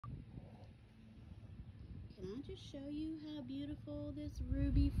just show you how beautiful this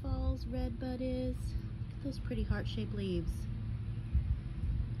Ruby Falls Redbud is? Look at those pretty heart-shaped leaves.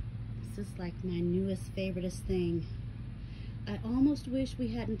 This is like my newest, favoriteest thing. I almost wish we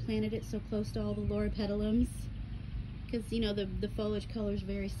hadn't planted it so close to all the loropetalums, because, you know, the foliage color is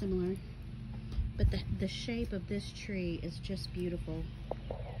very similar. But the shape of this tree is just beautiful.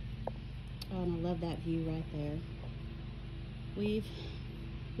 Oh, and I love that view right there.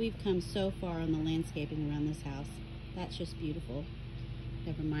 We've come so far on the landscaping around this house. That's just beautiful.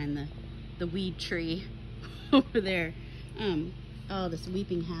 Never mind the weed tree over there. Oh, this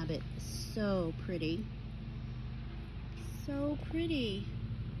weeping habit is so pretty. So pretty.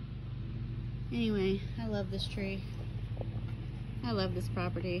 Anyway, I love this tree. I love this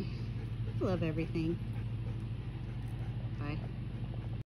property. I love everything. Bye.